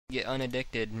get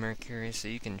unaddicted, Mercury, so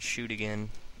you can shoot again.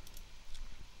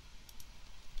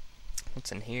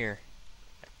 What's in here?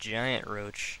 A giant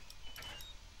roach.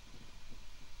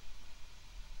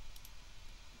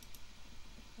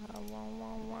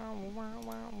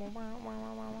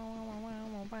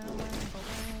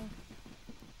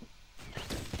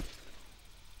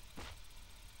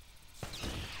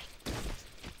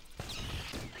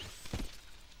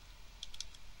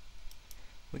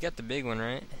 We got the big one,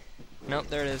 right? Nope,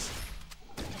 there it is.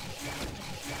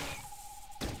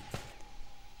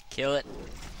 Kill it.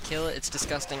 Kill it, it's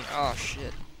disgusting. Oh,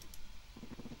 shit.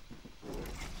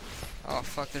 Oh,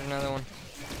 fuck, there's another one.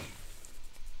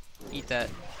 Eat that.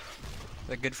 Is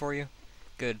that good for you?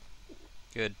 Good.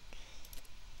 Good.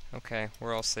 Okay,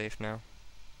 we're all safe now.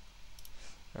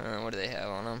 What do they have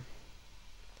on them?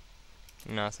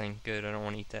 Nothing. Good, I don't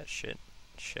want to eat that shit.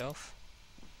 Shelf?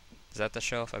 Is that the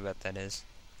shelf? I bet that is.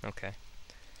 Okay.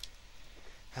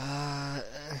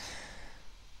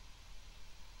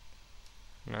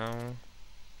 No.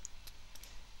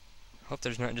 Hope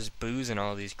there's not just booze in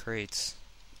all these crates.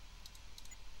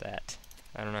 That.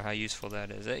 I don't know how useful that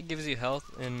is. It gives you health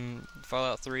in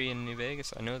Fallout 3 in New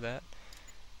Vegas, I know that.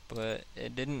 But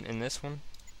it didn't in this one.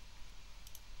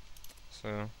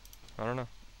 So, I don't know.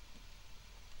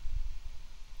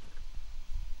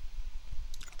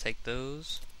 Take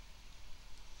those.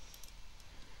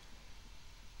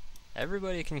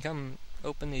 Everybody can come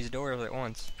open these doors at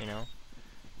once, you know.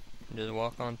 Just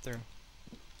walk on through.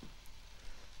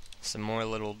 Some more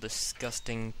little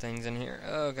disgusting things in here.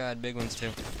 Oh god, big ones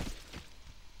too.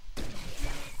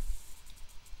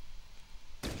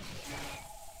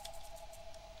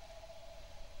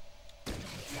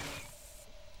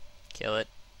 Kill it.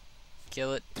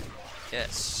 Kill it.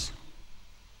 Yes.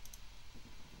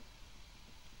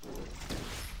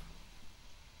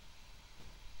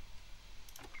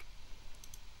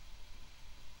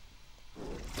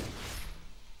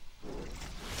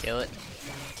 Kill it.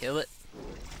 Kill it.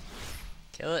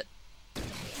 Kill it.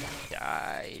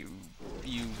 Die,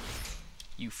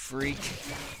 you freak.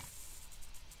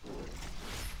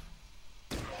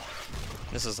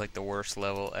 This is like the worst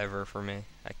level ever for me.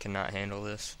 I cannot handle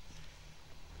this.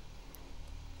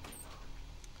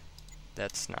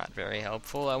 That's not very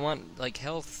helpful. I want, like,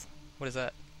 health. What is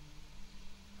that?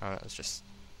 Oh, that was just...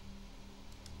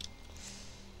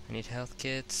 I need health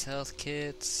kits, health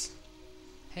kits.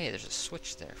 Hey, there's a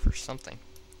switch there for something.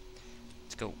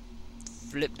 Let's go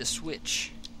flip the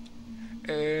switch.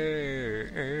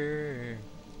 Turn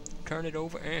it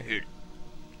over and hit it.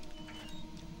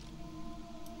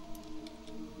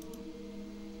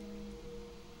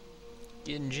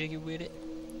 Getting jiggy with it.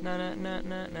 Na na na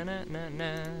na na na na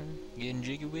na. Getting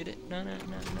jiggy with it. Na na na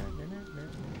na na na na.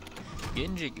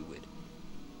 Getting jiggy with it.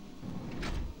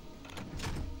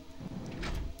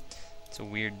 It's a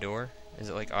weird door. Is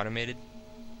it like automated?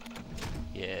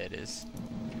 Yeah, it is.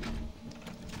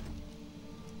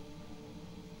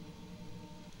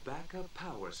 Backup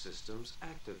power systems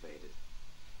activated.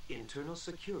 Internal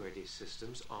security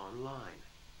systems online.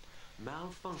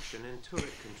 Malfunction in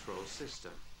turret control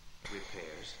system.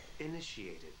 Repairs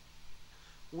initiated.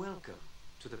 Welcome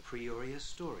to the Peoria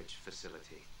storage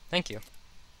facility. Thank you.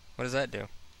 What does that do?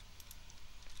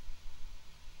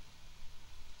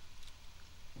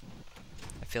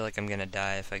 I feel like I'm gonna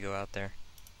die if I go out there.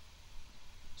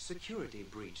 Security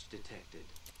breach detected.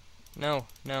 No,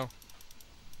 no.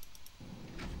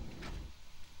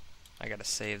 I gotta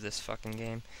save this fucking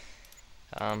game.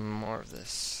 More of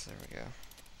this. There we go.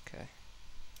 Okay.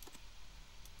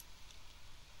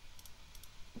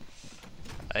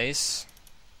 Ice.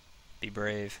 Be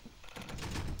brave.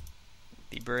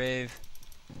 Be brave.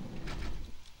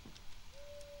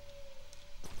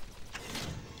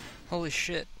 Holy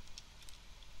shit.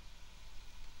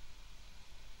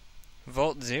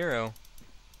 Vault 0.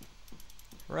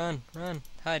 Run, run,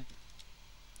 hide.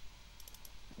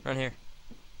 Run here.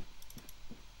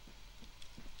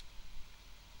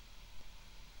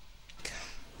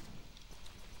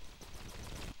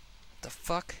 The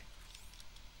fuck?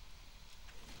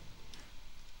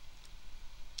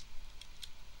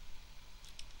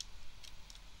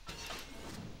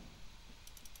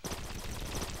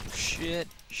 Shit,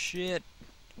 shit.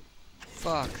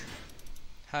 Fuck.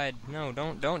 Hide. No,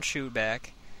 don't shoot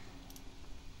back.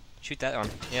 Shoot that one.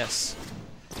 Yes.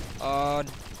 Oh,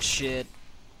 shit.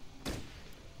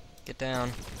 Get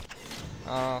down.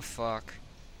 Oh, fuck.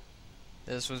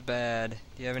 This was bad.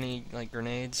 Do you have any, like,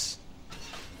 grenades?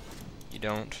 You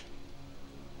don't.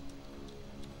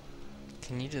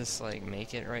 Can you just, like,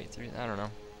 make it right through? I don't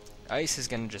know. Ice is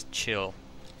gonna just chill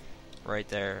right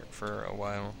there for a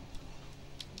while.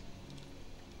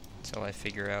 until I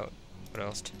figure out what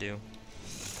else to do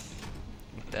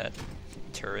with that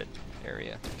turret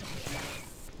area.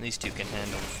 These two can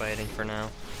handle the fighting for now.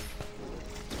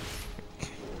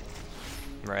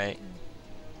 Right.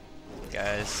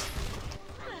 Guys.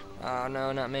 Oh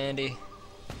no, not Mandy.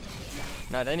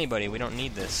 Not anybody, we don't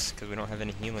need this, because we don't have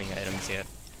any healing items yet.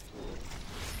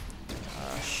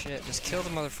 Ah, shit, just kill the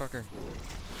motherfucker.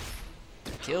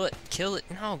 Kill it, kill it.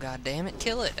 No, god damn it,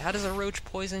 kill it. How does a roach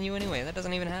poison you anyway? That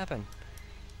doesn't even happen.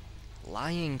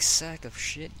 Lying sack of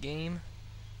shit game.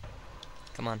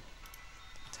 Come on.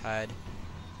 Let's hide.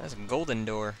 That's a golden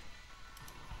door.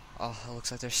 Oh, it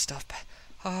looks like there's stuff back.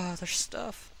 Ah, there's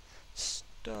stuff.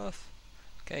 Stuff.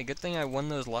 Okay, good thing I won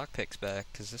those lockpicks back,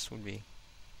 because this would be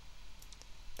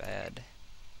bad.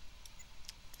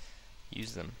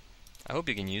 Use them. I hope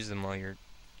you can use them while you're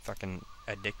fucking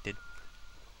addicted.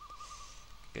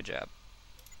 Good job.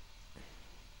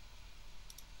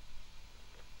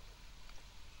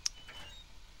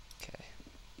 Okay.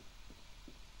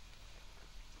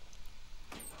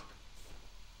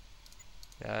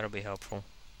 That'll be helpful.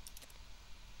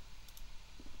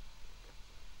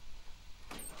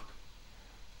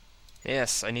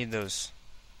 Yes, I need those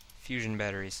fusion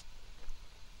batteries.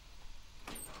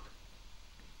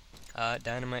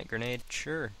 Dynamite grenade,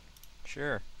 sure.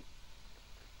 Sure.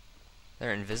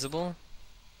 They're invisible?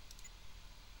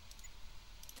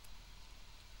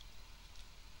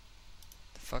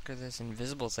 The fuck are these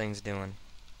invisible things doing?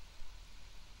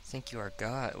 Think you are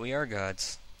God? We are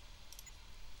gods.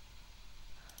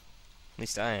 At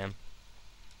least I am.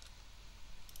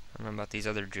 I don't know about these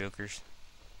other jokers.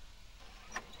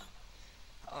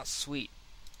 Oh, sweet.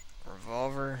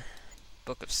 Revolver,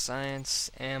 book of science,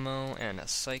 ammo, and a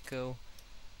psycho.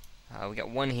 We got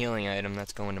one healing item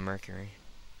that's going to Mercury.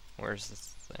 Where's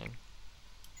this thing?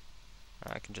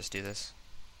 I can just do this.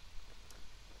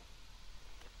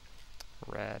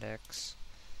 Radix.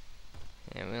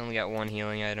 Yeah, we only got one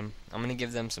healing item. I'm gonna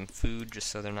give them some food just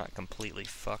so they're not completely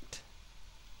fucked.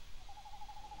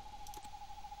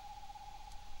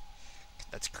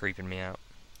 That's creeping me out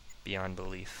beyond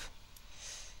belief.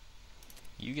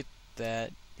 You get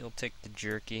that. You'll take the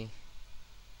jerky.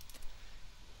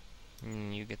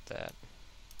 And you get that.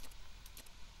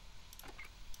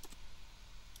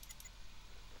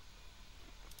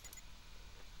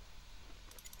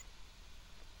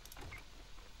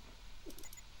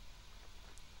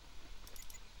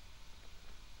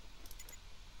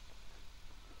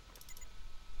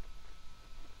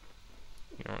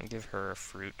 You don't give her a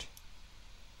fruit.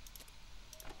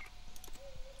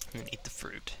 And then eat the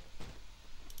fruit.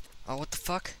 Oh, what the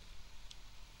fuck?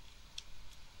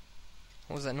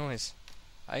 What was that noise?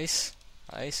 Ice?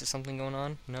 Ice? Is something going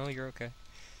on? No, you're okay.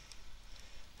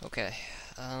 Okay.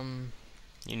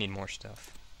 You need more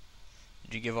stuff.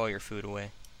 Did you give all your food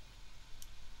away?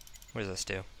 What does this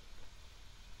do?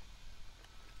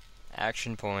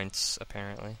 Action points,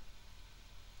 apparently.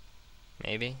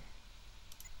 Maybe?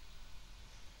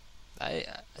 I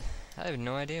have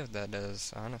no idea what that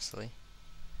does, honestly.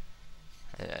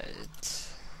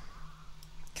 It's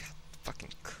God, fucking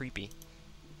creepy.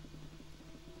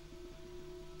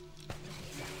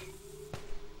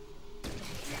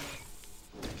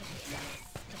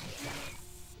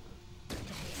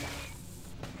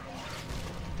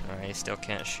 Alright, he still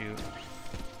can't shoot.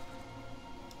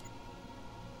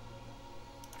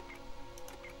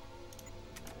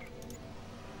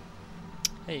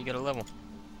 Hey, you got a level.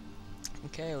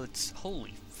 Okay, let's...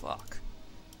 Holy fuck.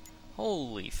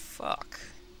 Holy fuck.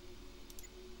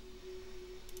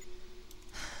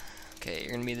 Okay,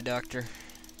 you're gonna be the doctor.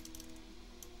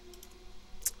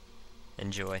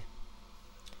 Enjoy.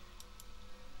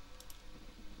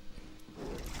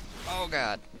 Oh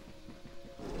god.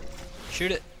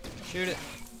 Shoot it. Shoot it.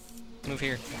 Move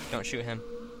here. Don't shoot him.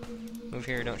 Move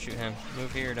here. Don't shoot him.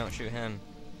 Move here. Don't shoot him.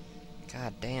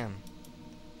 God damn.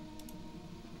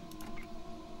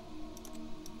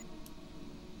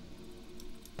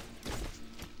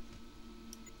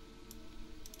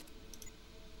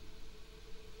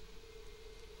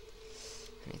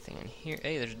 Anything in here?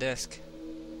 Hey, there's a desk.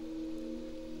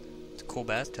 It's a cool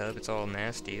bathtub. It's all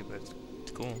nasty, but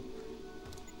it's cool.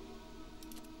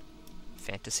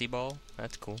 Fantasy ball?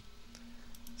 That's cool.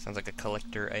 Sounds like a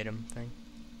collector item thing.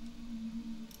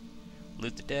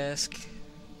 Loot the desk.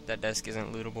 That desk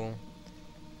isn't lootable.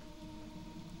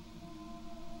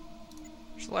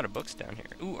 There's a lot of books down here.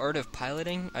 Ooh, Art of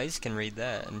Piloting? Ice can read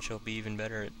that, and she'll be even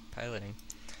better at piloting.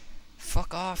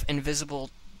 Fuck off,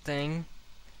 invisible thing.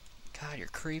 God, you're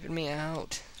creeping me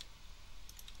out.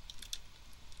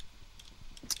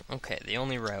 Okay, the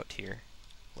only route here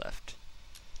left.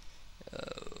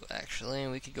 actually,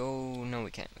 we could go... No,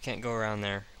 we can't. We can't go around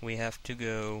there. We have to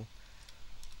go...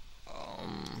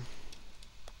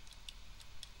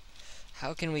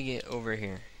 How can we get over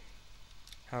here?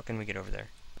 How can we get over there?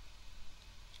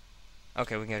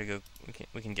 Okay, we gotta go...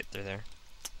 We can get through there.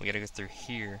 We gotta go through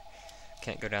here.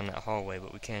 Can't go down that hallway,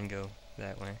 but we can go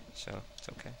that way, so it's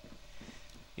okay.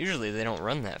 Usually they don't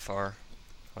run that far.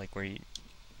 Like where you...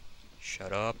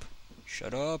 Shut up.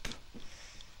 Shut up.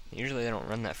 Usually they don't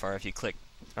run that far if you click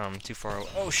too far away.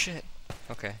 Oh shit!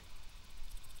 Okay.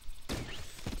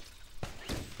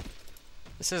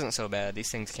 This isn't so bad. These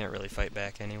things can't really fight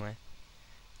back anyway.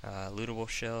 Lootable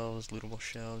shelves,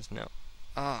 no.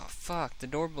 Oh fuck, the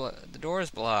door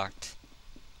is blocked.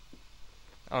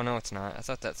 Oh no, it's not. I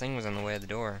thought that thing was in the way of the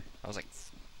door. I was like,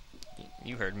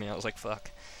 you heard me. I was like,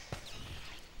 fuck.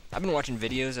 I've been watching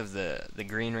videos of the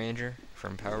Green Ranger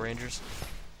from Power Rangers.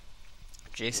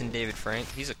 Jason David Frank.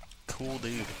 He's a cool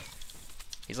dude.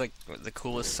 He's like the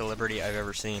coolest celebrity I've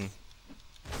ever seen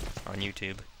on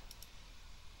YouTube.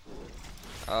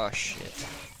 Oh shit.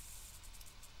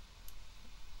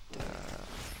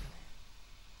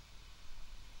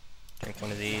 Drink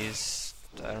one of these.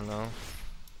 I don't know.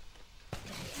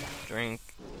 Drink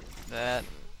that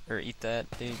or eat that.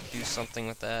 Do something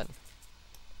with that.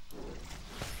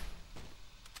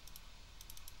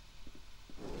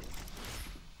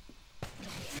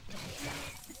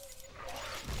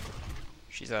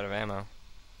 She's out of ammo. Well,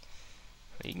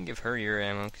 you can give her your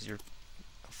ammo because you're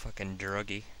a fucking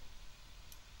druggie.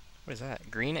 What is that?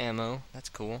 Green ammo. That's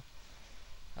cool.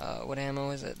 What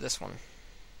ammo is it? This one.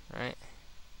 Right?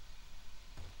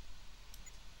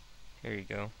 Here you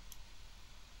go.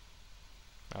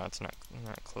 Oh, it's not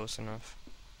close enough.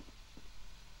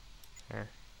 There.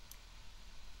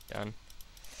 Done.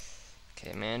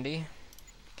 Okay, Mandy. You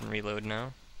can reload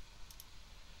now.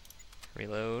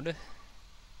 Reload.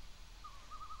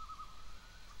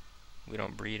 We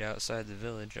don't breed outside the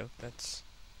village. Oh, it's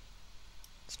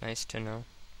nice to know.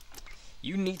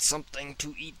 You need something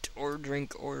to eat or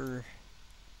drink or...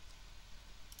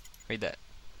 Read that.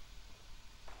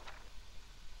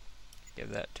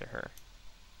 Give that to her.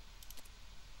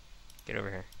 Get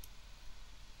over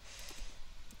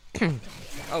here.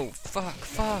 Oh,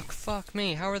 fuck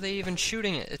me. How are they even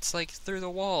shooting it? It's like through the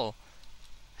wall.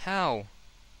 How?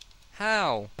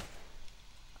 How?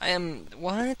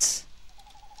 What?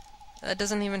 That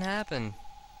doesn't even happen.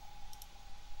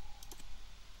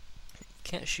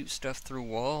 Can't shoot stuff through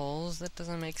walls. That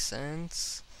doesn't make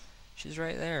sense. She's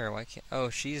right there. Why can't... Oh,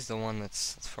 she's the one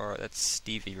that's far... That's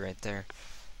Stevie right there. I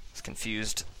was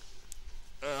confused.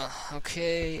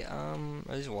 Okay, are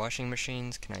these washing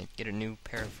machines? Can I get a new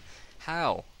pair of...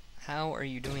 How? How are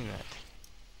you doing that?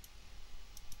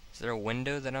 Is there a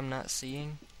window that I'm not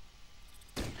seeing?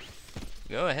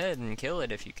 Go ahead and kill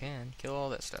it if you can. Kill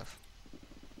all that stuff.